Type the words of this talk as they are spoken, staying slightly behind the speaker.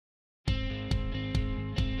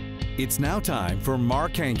It's now time for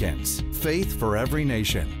Mark Hankins, Faith for Every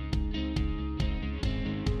Nation.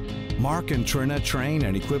 Mark and Trina train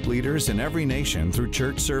and equip leaders in every nation through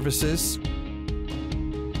church services,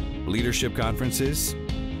 leadership conferences,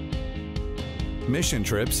 mission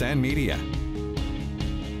trips, and media.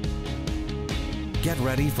 Get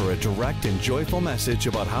ready for a direct and joyful message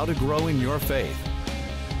about how to grow in your faith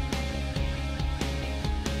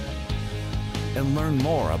and learn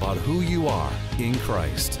more about who you are in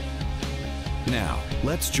Christ. Now,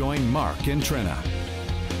 let's join Mark and Trina.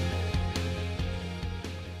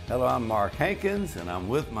 Hello, I'm Mark Hankins, and I'm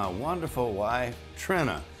with my wonderful wife,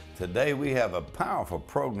 Trina. Today we have a powerful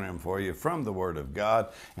program for you from the Word of God,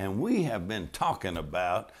 and we have been talking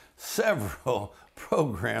about several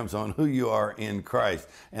programs on who you are in Christ,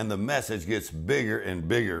 and the message gets bigger and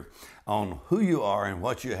bigger on who you are and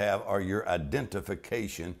what you have are your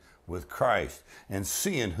identification with Christ and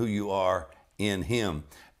seeing who you are in Him.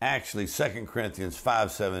 Actually, 2 Corinthians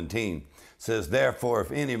 5:17 says, "Therefore,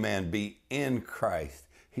 if any man be in Christ,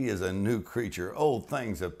 he is a new creature. Old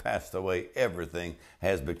things have passed away. Everything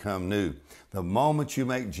has become new." The moment you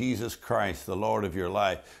make Jesus Christ the Lord of your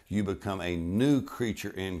life, you become a new creature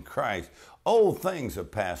in Christ. Old things have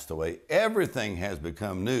passed away. Everything has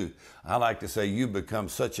become new. I like to say you become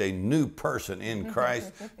such a new person in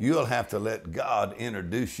Christ, you'll have to let God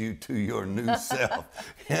introduce you to your new self.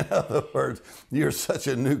 In other words, you're such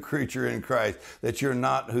a new creature in Christ that you're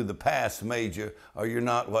not who the past made you, or you're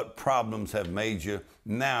not what problems have made you.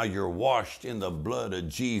 Now you're washed in the blood of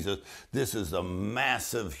Jesus. This is a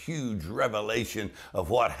massive, huge revelation of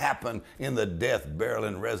what happened in the death, burial,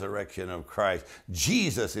 and resurrection of Christ.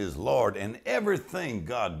 Jesus is Lord, and everything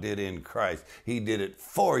God did in Christ, He did it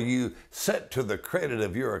for you, set to the credit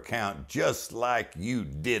of your account, just like you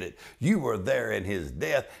did it. You were there in His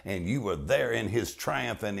death, and you were there in His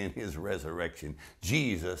triumph and in His resurrection.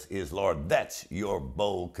 Jesus is Lord. That's your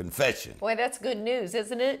bold confession. Boy, that's good news,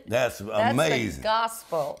 isn't it? That's amazing. The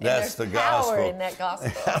gospel. That's the gospel. Power in that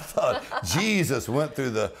gospel. I thought Jesus went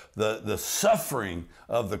through the suffering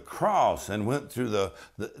of the cross and went through the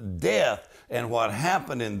death and what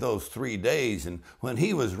happened in those 3 days. And when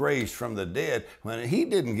He was raised from the dead, when He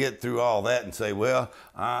didn't get through all that and say, well,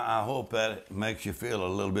 I hope that makes you feel a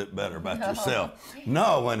little bit better about yourself.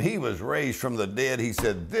 No, when He was raised from the dead, He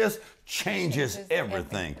said, this changes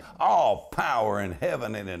everything. All power in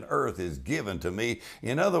heaven and in earth is given to me.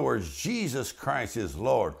 In other words, Jesus Christ is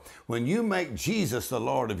Lord. When you make Jesus the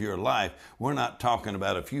Lord of your life, we're not talking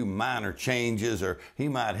about a few minor changes or He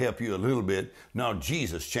might help you a little bit. No,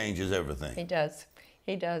 Jesus changes everything. He does.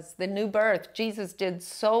 He does. The new birth. Jesus did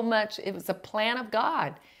so much. It was a plan of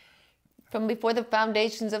God. From before the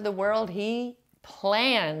foundations of the world, He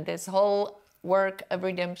planned this whole work of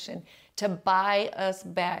redemption to buy us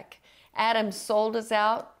back. Adam sold us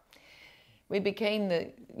out. We became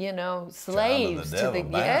the, slaves to the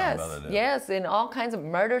yes, and all kinds of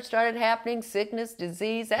murder started happening, sickness,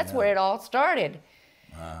 disease. That's where it all started.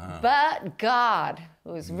 But God,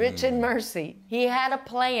 who is rich in mercy, He had a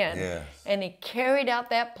plan, and He carried out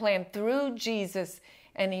that plan through Jesus,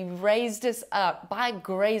 and He raised us up. By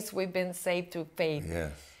grace, we've been saved through faith.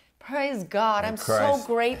 Yes. Praise God. I'm so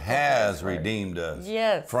grateful. Has redeemed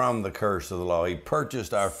us from the curse of the law. He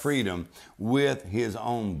purchased our freedom with His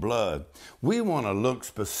own blood. We want to look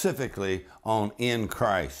specifically on in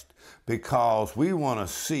Christ because we want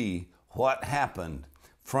to see what happened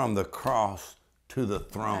from the cross to the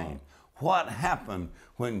throne. Right. What happened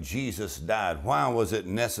when Jesus died? Why was it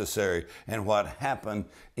necessary? And what happened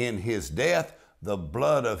in His death? The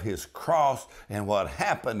blood of His cross, and what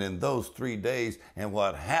happened in those 3 days, and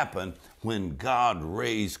what happened when God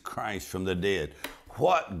raised Christ from the dead.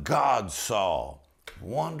 What God saw.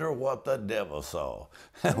 Wonder what the devil saw.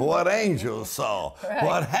 What angels saw. Right.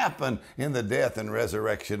 What happened in the death and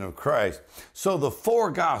resurrection of Christ. So the four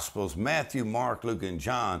Gospels, Matthew, Mark, Luke, and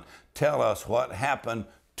John, tell us what happened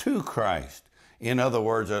to Christ. In other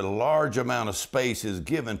words, a large amount of space is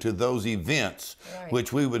given to those events, which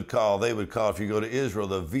they would call, if you go to Israel,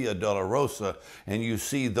 the Via Dolorosa, and you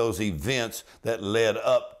see those events that led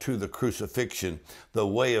up to the crucifixion, the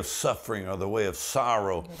way of suffering or the way of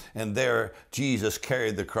sorrow. And there Jesus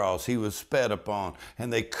carried the cross. He was spat upon,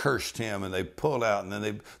 and they cursed Him, and they pulled out, and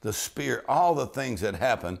then the spear, all the things that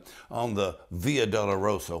happened on the Via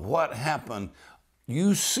Dolorosa. What happened?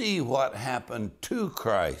 You see what happened to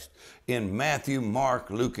Christ in Matthew, Mark,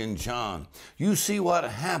 Luke, and John. You see what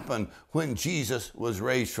happened when Jesus was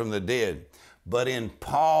raised from the dead. But in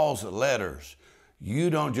Paul's letters, you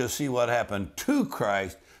don't just see what happened to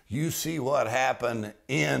Christ, you see what happened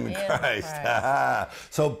in Christ.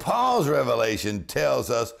 So Paul's revelation tells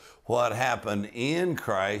us what happened in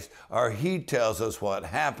Christ, or he tells us what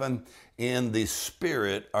happened in the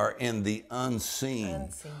spirit or in the unseen.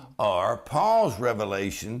 Or Paul's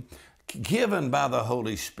revelation given by the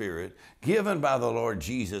Holy Spirit, given by the Lord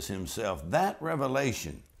Jesus himself, that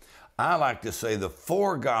revelation, I like to say the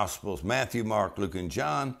four Gospels, Matthew, Mark, Luke, and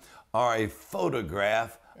John, are a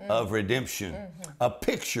photograph of redemption, a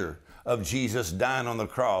picture of Jesus dying on the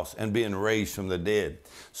cross and being raised from the dead.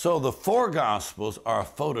 So the four Gospels are a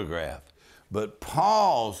photograph, but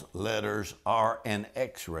Paul's letters are an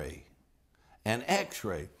X-ray. An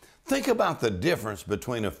X-ray. Think about the difference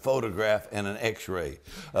between a photograph and an X-ray.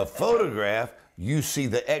 A photograph, you see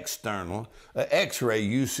the external. An X-ray,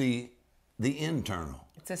 you see the internal.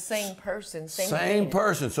 It's the same person. Same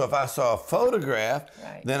person. So if I saw a photograph,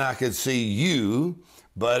 then I could see you.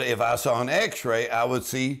 But if I saw an X-ray, I would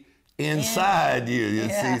see inside you.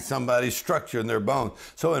 You'd see somebody's structure in their bones.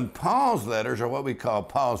 So in Paul's letters, or what we call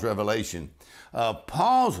Paul's revelation,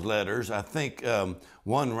 Paul's letters, I think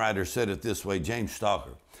one writer said it this way, James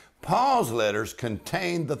Stalker. Paul's letters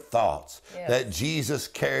contain the thoughts that Jesus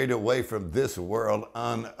carried away from this world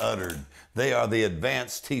unuttered. They are the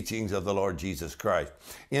advanced teachings of the Lord Jesus Christ.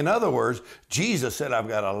 In other words, Jesus said, I've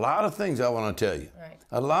got a lot of things I want to tell you.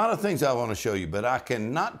 A lot of things I want to show you, but I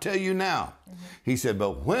cannot tell you now. He said,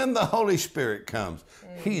 but when the Holy Spirit comes,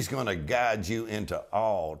 he's going to guide you into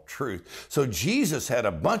all truth. So Jesus had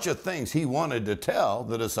a bunch of things he wanted to tell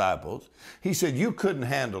the disciples. He said, you couldn't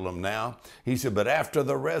handle them now. He said, but after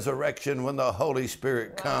the resurrection, when the Holy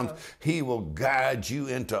Spirit comes, he will guide you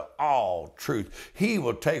into all truth. He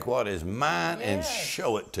will take what is mine and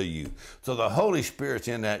show it to you. So the Holy Spirit's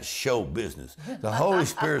in that show business. The Holy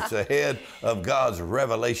Spirit's the head of God's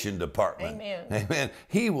revelation department. Amen. Amen.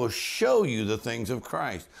 He will show you the things of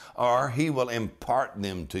Christ, or he will impart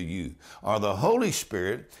them to you. Or the Holy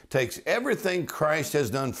Spirit takes everything Christ has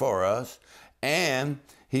done for us and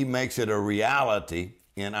he makes it a reality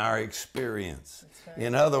in our experience.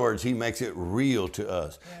 In other words, he makes it real to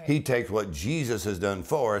us. He takes what Jesus has done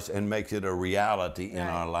for us and makes it a reality in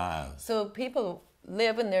our lives. So people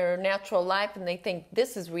live in their natural life and they think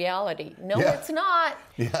this is reality. No, it's not.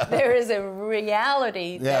 There is a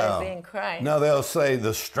reality that is in Christ. No, they'll say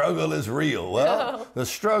the struggle is real. Well, the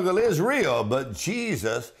struggle is real, but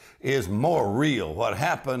Jesus is more real. What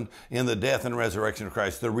happened in the death and resurrection of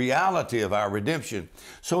Christ, the reality of our redemption.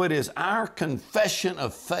 So it is our confession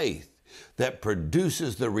of faith that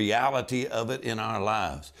produces the reality of it in our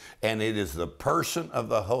lives. And it is the person of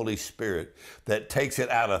the Holy Spirit that takes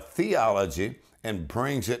it out of theology and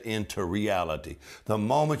brings it into reality. The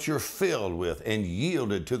moment you're filled with and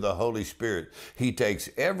yielded to the Holy Spirit, he takes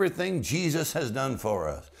everything Jesus has done for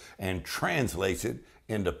us and translates it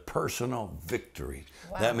into personal victory.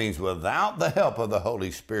 That means without the help of the Holy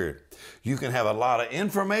Spirit, you can have a lot of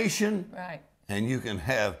information and you can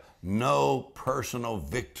have no personal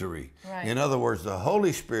victory. In other words, the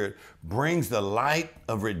Holy Spirit brings the light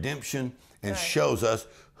of redemption and shows us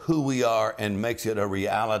who we are and makes it a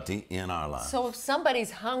reality in our lives. So if somebody's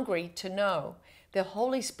hungry to know, the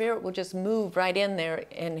Holy Spirit will just move right in there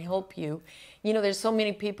and help you. You know, there's so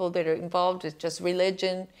many people that are involved with just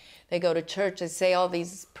religion. They go to church, they say all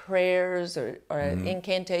these prayers or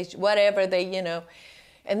incantation, whatever they, you know,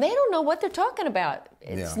 and they don't know what they're talking about.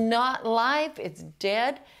 It's not life, it's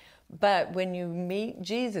dead. But when you meet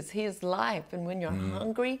Jesus, he is life. And when you're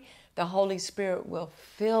hungry, the Holy Spirit will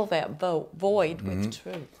fill that void with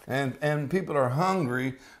truth. And people are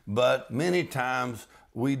hungry, but many times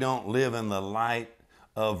we don't live in the light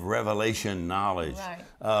of revelation knowledge.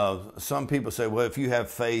 Some people say, well, if you have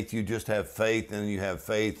faith, you just have faith, and you have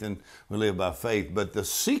faith, and we live by faith. But the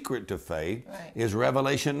secret to faith is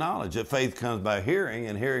revelation knowledge. That faith comes by hearing,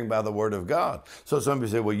 and hearing by the Word of God. So some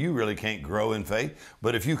people say, well, you really can't grow in faith.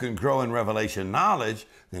 But if you can grow in revelation knowledge,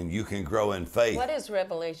 then you can grow in faith. What is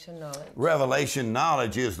revelation knowledge? Revelation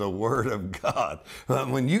knowledge is the Word of God.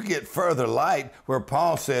 When you get further light, where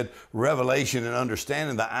Paul said revelation and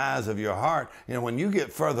understanding the eyes of your heart, you know, when you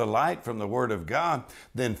get further light from the Word of God,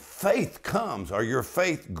 then faith comes, or your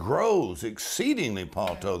faith grows exceedingly,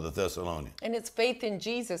 Paul told the Thessalonians. And it's faith in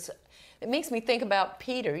Jesus. It makes me think about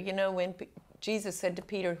Peter, you know, when Jesus said to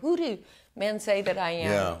Peter, who do men say that I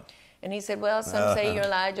am? And he said, well, some say you're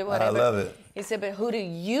Elijah, whatever. I love it. He said, but who do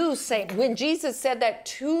you say? When Jesus said that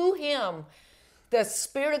to him, the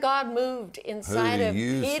Spirit of God moved inside of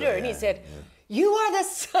Peter. And he said, you are the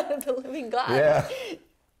Son of the living God.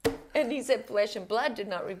 And he said, flesh and blood did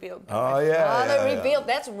not reveal God. Oh, yeah. Father revealed.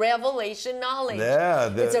 That's revelation knowledge.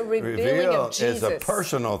 Yeah, it's a revealing of Jesus. It's a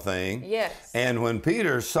personal thing. Yes. And when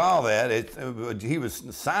Peter saw that, he was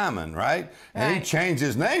Simon, right? And he changed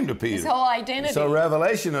his name to Peter. His whole identity. So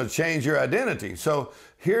revelation will change your identity. So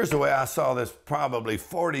here's the way I saw this probably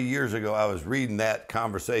 40 years ago. I was reading that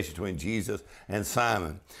conversation between Jesus and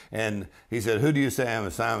Simon. And he said, who do you say I am?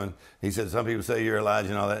 And Simon, he said, some people say you're Elijah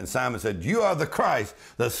and all that. And Simon said, you are the Christ,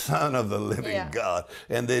 the Son of the living God.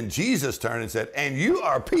 And then Jesus turned and said, and you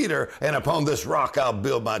are Peter, and upon this rock I'll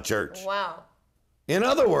build my church. Wow. In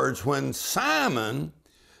other words, when Simon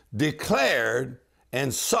declared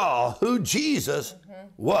and saw who Jesus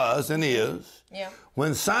was and is,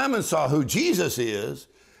 when Simon saw who Jesus is,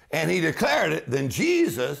 and he declared it, then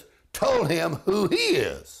Jesus told him who he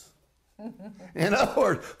is. In other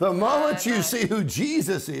words, the moment you see who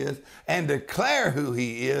Jesus is and declare who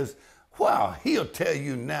he is, wow, he'll tell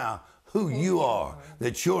you now who you are,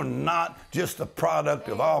 that you're not just a product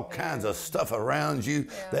of all kinds of stuff around you,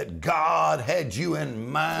 that God had you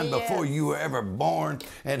in mind before you were ever born,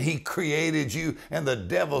 and he created you, and the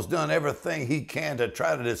devil's done everything he can to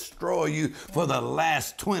try to destroy you for the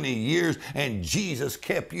last 20 years, and Jesus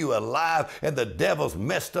kept you alive, and the devil's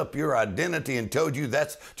messed up your identity and told you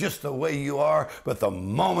that's just the way you are. But the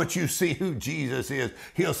moment you see who Jesus is,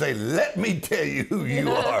 he'll say, let me tell you who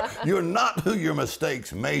you are. You're not who your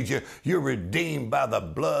mistakes made you. You're redeemed by the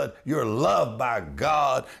blood. You're loved by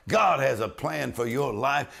God. God has a plan for your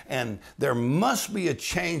life, and there must be a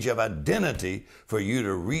change of identity for you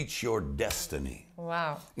to reach your destiny.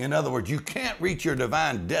 Wow. In other words, you can't reach your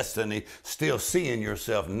divine destiny still seeing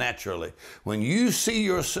yourself naturally. When you see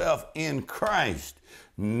yourself in Christ,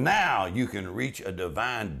 now you can reach a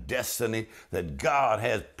divine destiny that God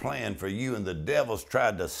has planned for you, and the devil's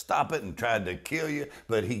tried to stop it and tried to kill you,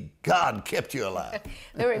 but God kept you alive.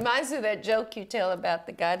 It reminds me of that joke you tell about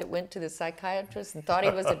the guy that went to the psychiatrist and thought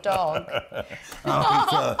he was a dog.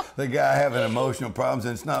 The guy having emotional problems,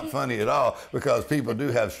 and it's not funny at all because people do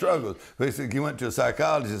have struggles. But he said he went to a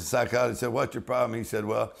psychologist. The psychologist said, "What's your problem?" He said,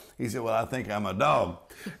 "Well, I think I'm a dog,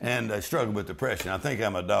 and I struggle with depression. I think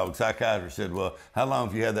I'm a dog." Psychiatrist said, "Well, how long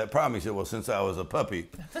have you had that problem?" He said, "Well, since I was a puppy."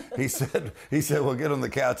 He said, "Well, get on the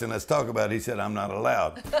couch and let's talk about it." He said, "I'm not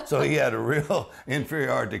allowed." So he had a real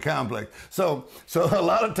inferiority complex. So a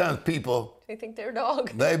lot of times people, they think they're a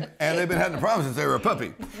dog. They've been having the problem since they were a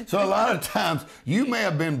puppy. So a lot of times you may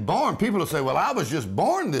have been born. People will say, "Well, I was just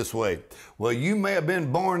born this way." Well, you may have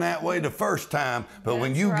been born that way the first time, but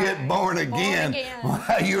when you get born again,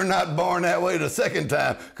 you're not born that way the second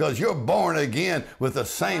time, because you're born again with the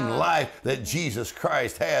same life that Jesus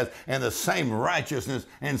Christ has, and the same righteousness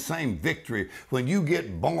and same victory. When you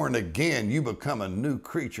get born again, you become a new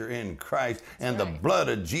creature in Christ, and the blood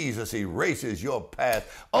of Jesus erases your past.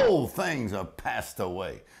 Old things are passed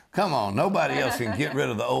away. Come on, nobody else can get rid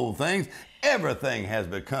of the old things. Everything has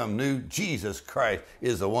become new. Jesus Christ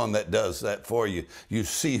is the one that does that for you. You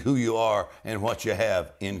see who you are and what you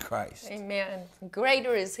have in Christ. Amen.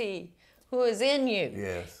 Greater is he who is in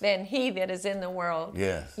you than he that is in the world.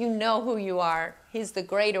 Yes. You know who you are. He's the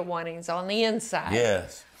greater one. He's on the inside.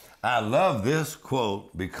 Yes. I love this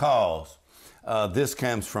quote because this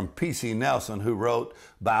comes from P.C. Nelson, who wrote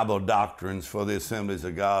Bible Doctrines for the Assemblies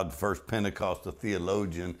of God, first Pentecostal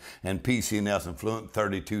theologian, and P.C. Nelson, fluent in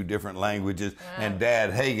 32 different languages. And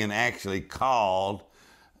Dad Hagin actually called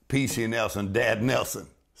P.C. Nelson Dad Nelson.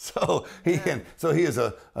 So he is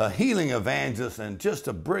a healing evangelist and just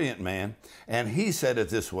a brilliant man. And he said it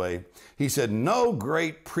this way. He said, "No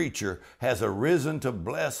great preacher has arisen to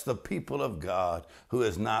bless the people of God who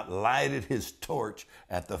has not lighted his torch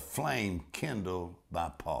at the flame kindled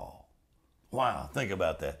by Paul." Wow, think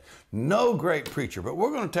about that. No great preacher, but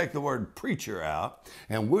we're going to take the word preacher out,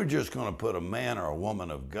 and we're just going to put a man or a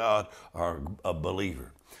woman of God or a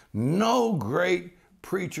believer. No great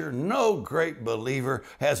preacher, no great believer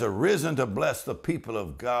has arisen to bless the people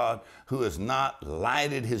of God who has not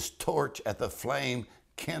lighted his torch at the flame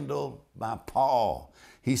kindled by Paul.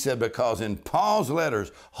 He said, because in Paul's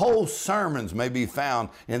letters, whole sermons may be found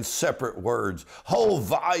in separate words, whole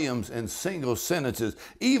volumes in single sentences.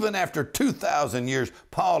 Even after 2,000 years,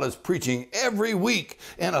 Paul is preaching every week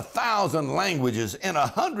in 1,000 languages, in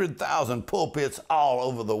 100,000 pulpits all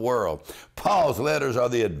over the world. Paul's letters are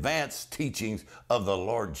the advanced teachings of the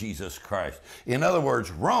Lord Jesus Christ. In other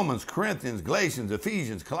words, Romans, Corinthians, Galatians,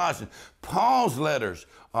 Ephesians, Colossians, Paul's letters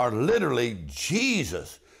are literally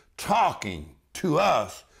Jesus talking to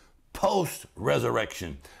us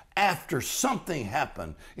post-resurrection. After something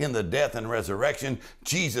happened in the death and resurrection,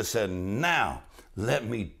 Jesus said, "Now let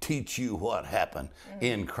me teach you what happened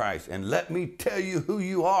in Christ. And let me tell you who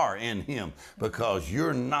you are in him, because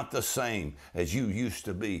you're not the same as you used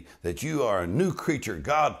to be, that you are a new creature.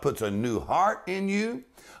 God puts a new heart in you,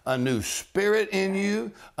 a new spirit in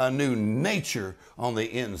you, a new nature on the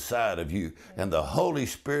inside of you. And the Holy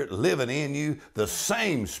Spirit living in you, the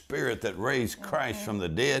same Spirit that raised Christ from the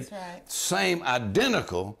dead, same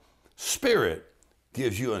identical Spirit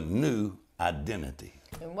gives you a new identity.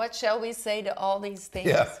 And what shall we say to all these things?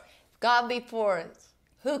 Yeah. God be for us,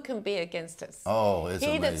 who can be against us? Oh, it's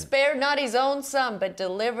He amazing. that spared not his own son, but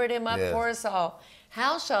delivered him up Yes. for us all.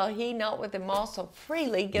 How shall he not with him also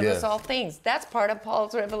freely give Yes. us all things? That's part of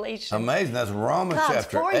Paul's revelation. Amazing. That's Romans God's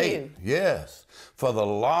chapter for 8. you. Yes. For the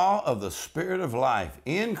law of the Spirit of life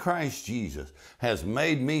in Christ Jesus has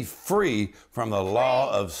made me free from the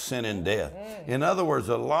law of sin and death. In other words,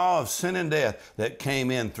 the law of sin and death that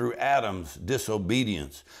came in through Adam's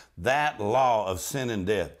disobedience, that law of sin and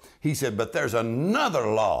death. He said, but there's another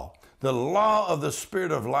law, the law of the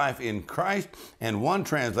Spirit of life in Christ. And one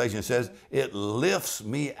translation says, it lifts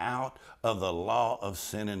me out of the law of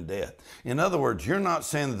sin and death. In other words, you're not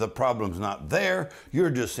saying that the problem's not there.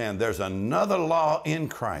 You're just saying there's another law in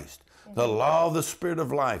Christ, the law of the Spirit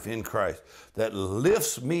of life in Christ, that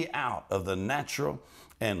lifts me out of the natural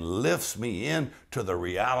and lifts me into the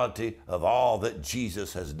reality of all that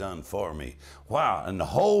Jesus has done for me. Wow. And the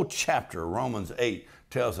whole chapter, Romans 8,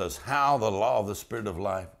 tells us how the law of the Spirit of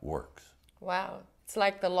life works. Wow. It's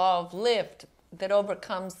like the law of lift that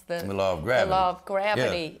overcomes the law of gravity. The law of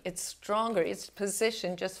gravity. Yeah. It's stronger. It's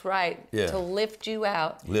positioned just right Yeah. to lift you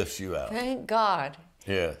out. Lifts you out. Thank God.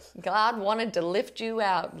 Yes. God wanted to lift you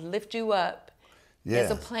out, lift you up. Yes.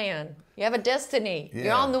 There's a plan. You have a destiny. Yeah.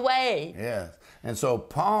 You're on the way. Yes. And so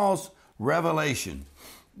Paul's revelation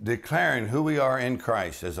declaring who we are in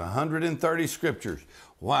Christ, there's 130 scriptures.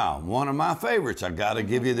 Wow, one of my favorites. I got to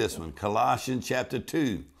give you this one. Colossians chapter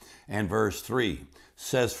 2 and verse 3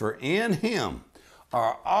 says, for in him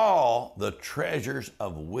are all the treasures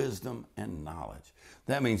of wisdom and knowledge.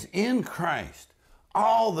 That means in Christ,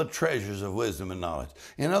 all the treasures of wisdom and knowledge.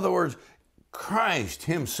 In other words, Christ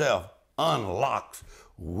himself unlocks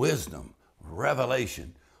wisdom,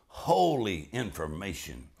 revelation, holy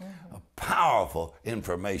information, powerful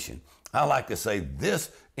information. I like to say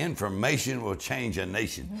this information will change a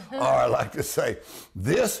nation. Or I like to say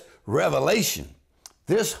this revelation,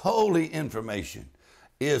 this holy information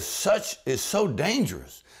is so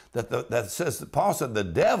dangerous that Paul said the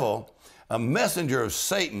devil, a messenger of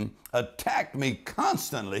Satan, attacked me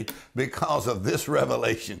constantly because of this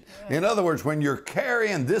revelation. In other words, when you're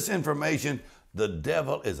carrying this information, the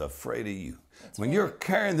devil is afraid of you. When you're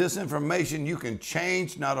carrying this information, you can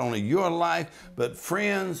change not only your life, but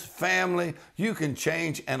friends, family. You can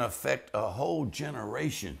change and affect a whole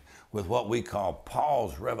generation with what we call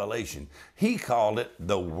Paul's revelation. He called it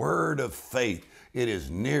the word of faith. It is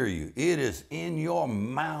near you. It is in your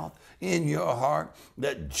mouth, in your heart,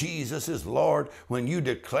 that Jesus is Lord. When you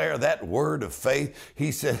declare that word of faith,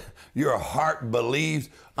 he said, your heart believes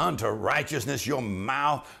unto righteousness, your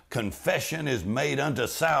mouth confession is made unto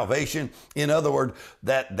salvation. In other words,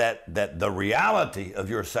 that the reality of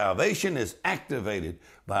your salvation is activated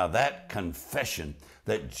by that confession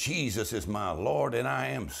that Jesus is my Lord and I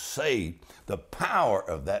am saved. The power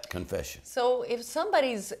of that confession. So if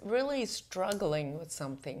somebody's really struggling with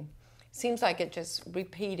something, seems like it just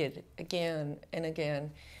repeated again and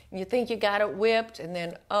again, and you think you got it whipped, and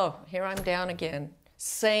then, oh, here I'm down again.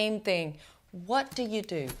 Same thing. What do you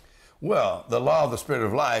do? Well, the law of the Spirit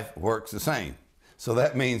of life works the same. So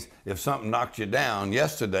that means if something knocked you down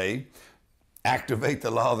yesterday, activate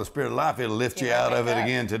the law of the Spirit of life, it'll lift you out of it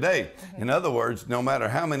again today. In other words, no matter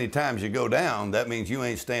how many times you go down, that means you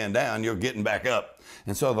ain't staying down, you're getting back up.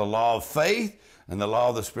 And so the law of faith and the law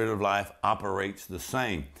of the Spirit of life operates the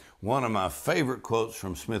same. One of my favorite quotes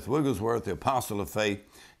from Smith Wigglesworth, the apostle of faith,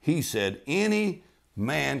 he said, any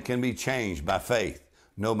man can be changed by faith,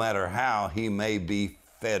 no matter how he may be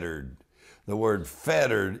fettered. The word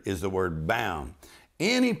fettered is the word bound.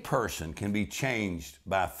 Any person can be changed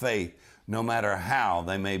by faith, no matter how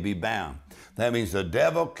they may be bound. That means the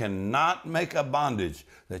devil cannot make a bondage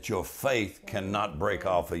that your faith cannot break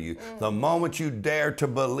off of you. The moment you dare to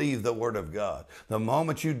believe the word of God, the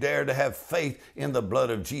moment you dare to have faith in the blood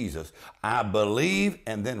of Jesus, I believe,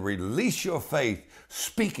 and then release your faith,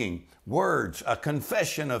 speaking words, a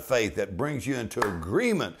confession of faith that brings you into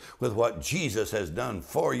agreement with what Jesus has done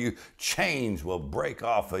for you. Chains will break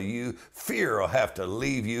off of you. Fear will have to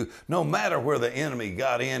leave you. No matter where the enemy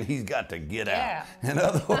got in, he's got to get Yeah. out. In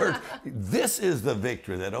other words, this is the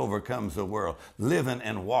victory that overcomes the world, living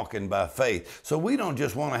and walking by faith. So we don't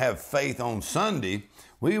just want to have faith on Sunday.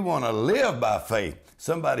 We want to live by faith.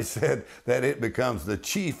 Somebody said that it becomes the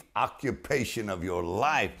chief occupation of your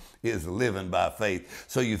life is living by faith.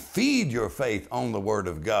 So you feed your faith on the Word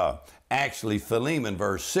of God. Actually, Philemon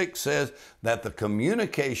verse 6 says that the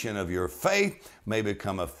communication of your faith may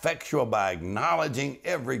become effectual by acknowledging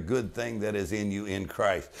every good thing that is in you in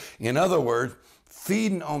Christ. In other words,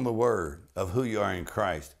 feeding on the Word of who you are in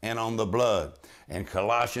Christ and on the blood. And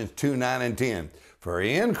Colossians 2:9-10. For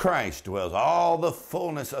in Christ dwells all the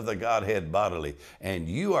fullness of the Godhead bodily, and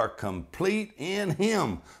you are complete in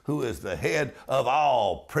Him who is the head of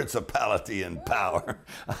all principality and power.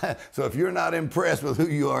 So if you're not impressed with who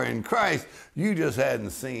you are in Christ, you just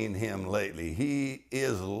hadn't seen Him lately. He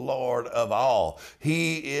is Lord of all.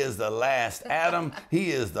 He is the last Adam.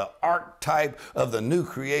 He is the archetype of the new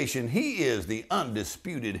creation. He is the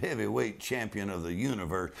undisputed heavyweight champion of the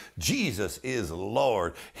universe. Jesus is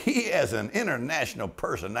Lord. He has an international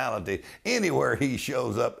personality. Anywhere He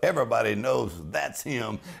shows up, everybody knows that's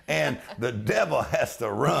Him, and the devil has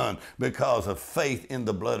to run because of faith in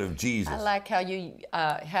the blood of Jesus. I like how you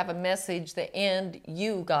have a message, the end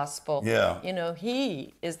you gospel. Yeah. You know,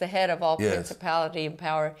 He is the head of all Yes. principality and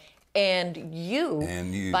power, and you,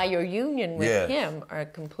 by your union with Yes. Him, are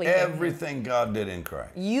complete. Everything God did in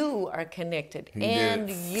Christ. You are connected, He and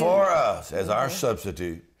did it you for us as our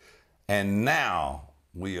substitute, and now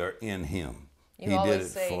we are in Him. You He always did it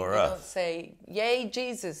say, for you us. don't say, "Yay,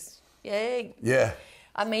 Jesus, yay." Yeah.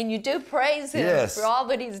 I mean, you do praise Him Yes. for all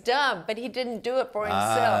that He's done, but He didn't do it for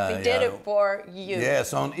Himself. He did yeah. it for you.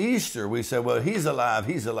 Yes, on Easter we say, well, He's alive,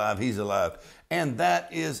 He's alive, He's alive. And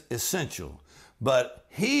that is essential. But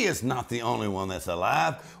He is not the only one that's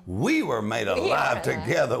alive. We were made alive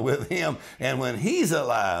together with Him. And when He's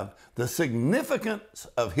alive, the significance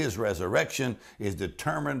of His resurrection is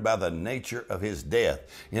determined by the nature of His death.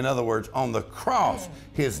 In other words, on the cross,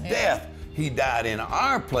 His death, He died in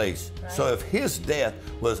our place. Right. So if His death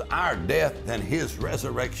was our death, then His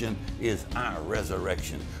resurrection is our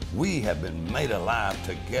resurrection. We have been made alive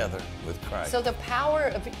together with Christ. So the power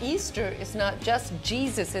of Easter is not just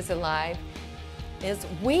Jesus is alive, is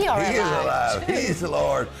we are He is alive. too. He's the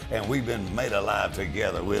Lord, and we've been made alive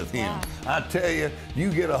together with Him. Wow. I tell you,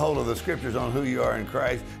 you get a hold of the scriptures on who you are in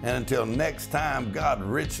Christ, and until next time, God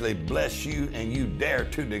richly bless you, and you dare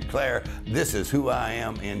to declare, this is who I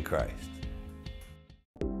am in Christ.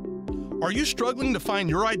 Are you struggling to find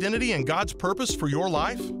your identity and God's purpose for your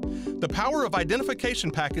life? The Power of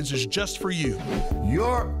Identification package is just for you.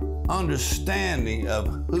 Your understanding of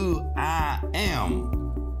who I am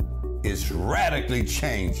is radically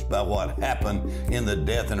changed by what happened in the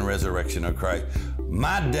death and resurrection of Christ.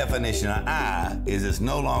 My definition of I is it's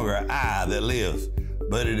no longer I that lives,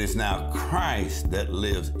 but it is now Christ that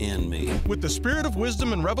lives in me. With the Spirit of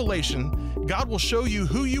wisdom and revelation, God will show you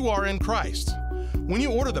who you are in Christ. When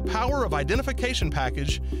you order the Power of Identification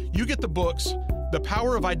package, you get the books The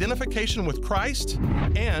Power of Identification with Christ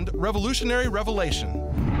and Revolutionary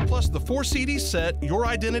Revelation, plus the 4-CD set Your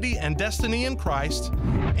Identity and Destiny in Christ,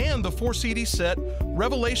 and the 4-CD set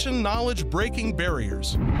Revelation Knowledge Breaking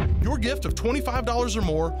Barriers. Your gift of $25 or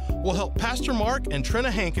more will help Pastor Mark and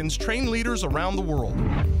Trina Hankins train leaders around the world.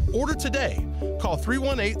 Order today. Call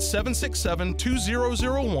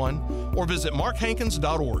 318-767-2001 or visit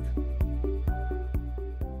markhankins.org.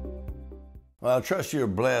 Well, I trust you're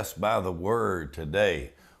blessed by the word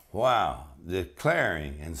today. Wow,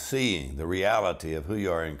 declaring and seeing the reality of who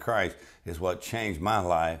you are in Christ is what changed my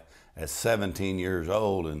life at 17 years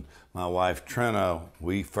old. And my wife Trina,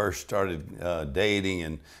 we first started dating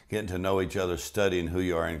and getting to know each other, studying who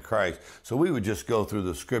you are in Christ. So we would just go through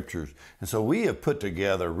the scriptures. And so we have put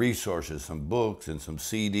together resources, some books and some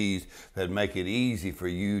CDs that make it easy for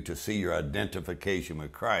you to see your identification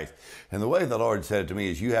with Christ. And the way the Lord said it to me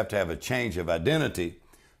is you have to have a change of identity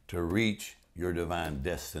to reach your divine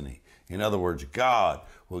destiny. In other words, God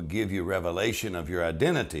will give you revelation of your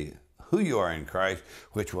identity, who you are in Christ,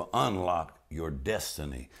 which will unlock your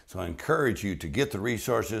destiny. So I encourage you to get the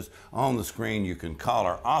resources on the screen. You can call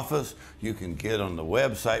our office. You can get on the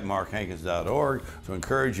website, markhankins.org. So I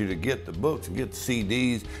encourage you to get the books and get the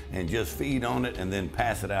CDs and just feed on it and then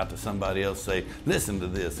pass it out to somebody else. Say, listen to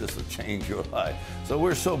this. This will change your life. So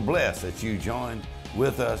we're so blessed that you joined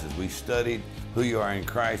with us as we studied who you are in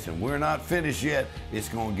Christ, and we're not finished yet. It's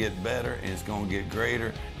going to get better and it's going to get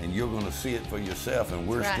greater, and you're going to see it for yourself, and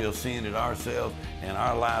we're still seeing it ourselves, and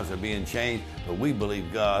our lives are being changed. But we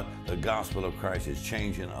believe God, the gospel of Christ is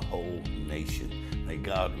changing a whole nation. May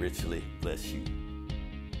God richly bless you.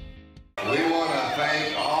 We want to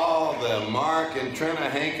thank all the and Trina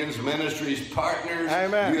Hankins Ministries partners.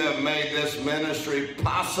 Amen. You have made this ministry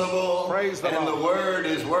possible. Praise the and Lord. the word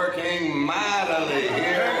is working mightily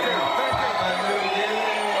here. Hallelujah.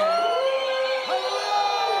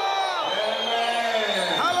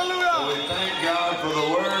 Hallelujah. We thank God for the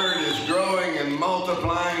word is growing and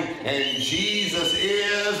multiplying, and Jesus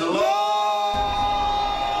is Lord.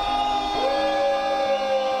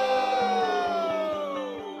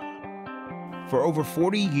 For over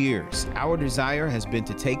 40 years, our desire has been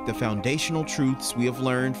to take the foundational truths we have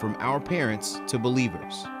learned from our parents to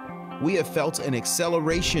believers. We have felt an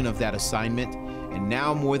acceleration of that assignment, and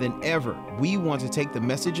now more than ever, we want to take the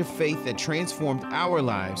message of faith that transformed our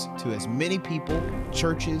lives to as many people,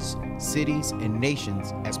 churches, cities, and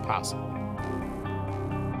nations as possible.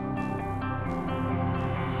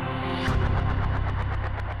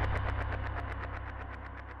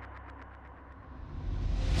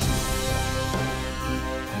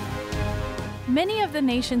 Many of the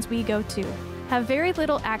nations we go to have very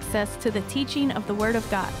little access to the teaching of the Word of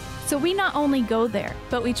God. So we not only go there,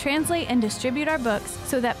 but we translate and distribute our books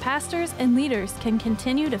so that pastors and leaders can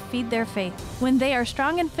continue to feed their faith. When they are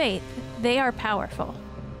strong in faith, they are powerful.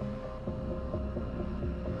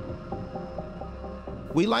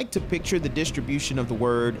 We like to picture the distribution of the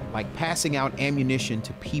word like passing out ammunition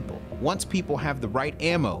to people. Once people have the right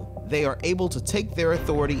ammo, they are able to take their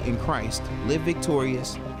authority in Christ, live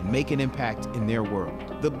victorious, and make an impact in their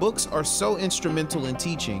world. The books are so instrumental in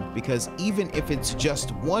teaching because even if it's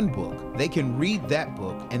just one book, they can read that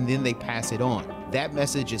book and then they pass it on. That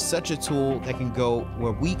message is such a tool that can go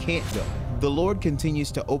where we can't go. The Lord continues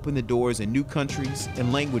to open the doors in new countries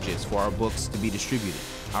and languages for our books to be distributed.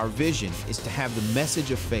 Our vision is to have the message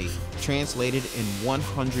of faith translated in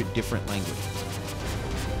 100 different languages.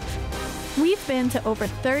 We've been to over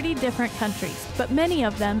 30 different countries, but many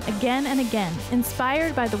of them again and again,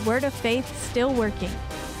 inspired by the Word of faith still working.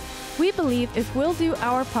 We believe if we'll do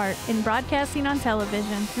our part in broadcasting on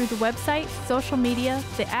television, through the website, social media,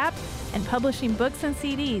 the app, and publishing books and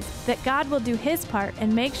CDs, that God will do His part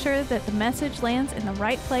and make sure that the message lands in the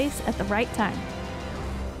right place at the right time.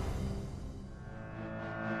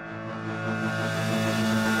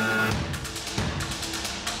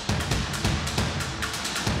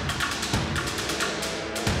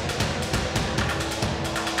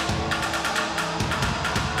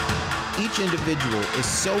 Each individual is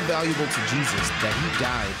so valuable to Jesus that He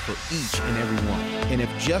died for each and every one. And if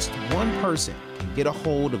just one person can get a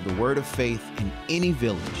hold of the word of faith in any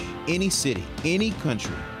village, any city, any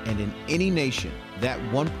country, and in any nation, that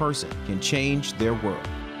one person can change their world.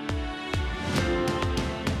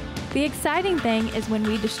 The exciting thing is when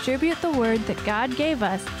we distribute the word that God gave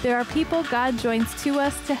us, there are people God joins to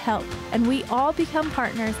us to help, and we all become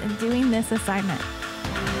partners in doing this assignment.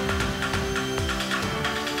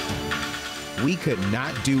 We could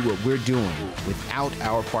not do what we're doing without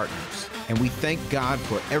our partners. And we thank God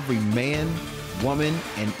for every man, woman,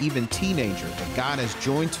 and even teenager that God has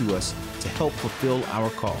joined to us to help fulfill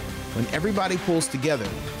our call. When everybody pulls together,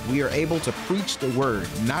 we are able to preach the word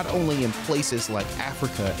not only in places like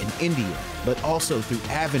Africa and India, but also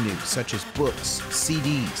through avenues such as books,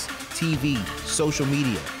 CDs, TV, social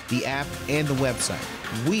media, the app, and the website.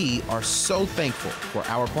 We are so thankful for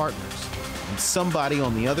our partners. And somebody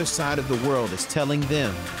on the other side of the world is telling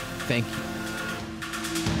them, thank you.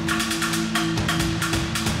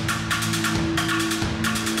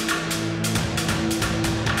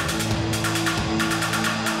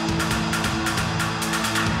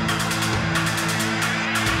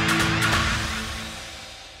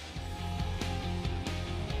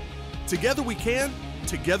 Together we can,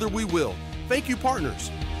 together we will. Thank you,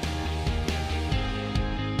 partners.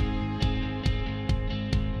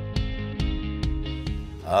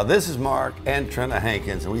 This is Mark and Trina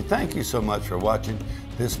Hankins, and we thank you so much for watching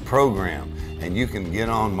this program. And you can get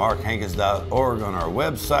on markhankins.org on our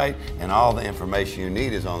website, and all the information you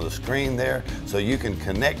need is on the screen there, so you can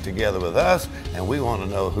connect together with us. And we want to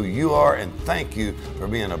know who you are, and thank you for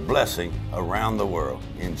being a blessing around the world.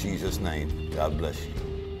 In Jesus' name, God bless you.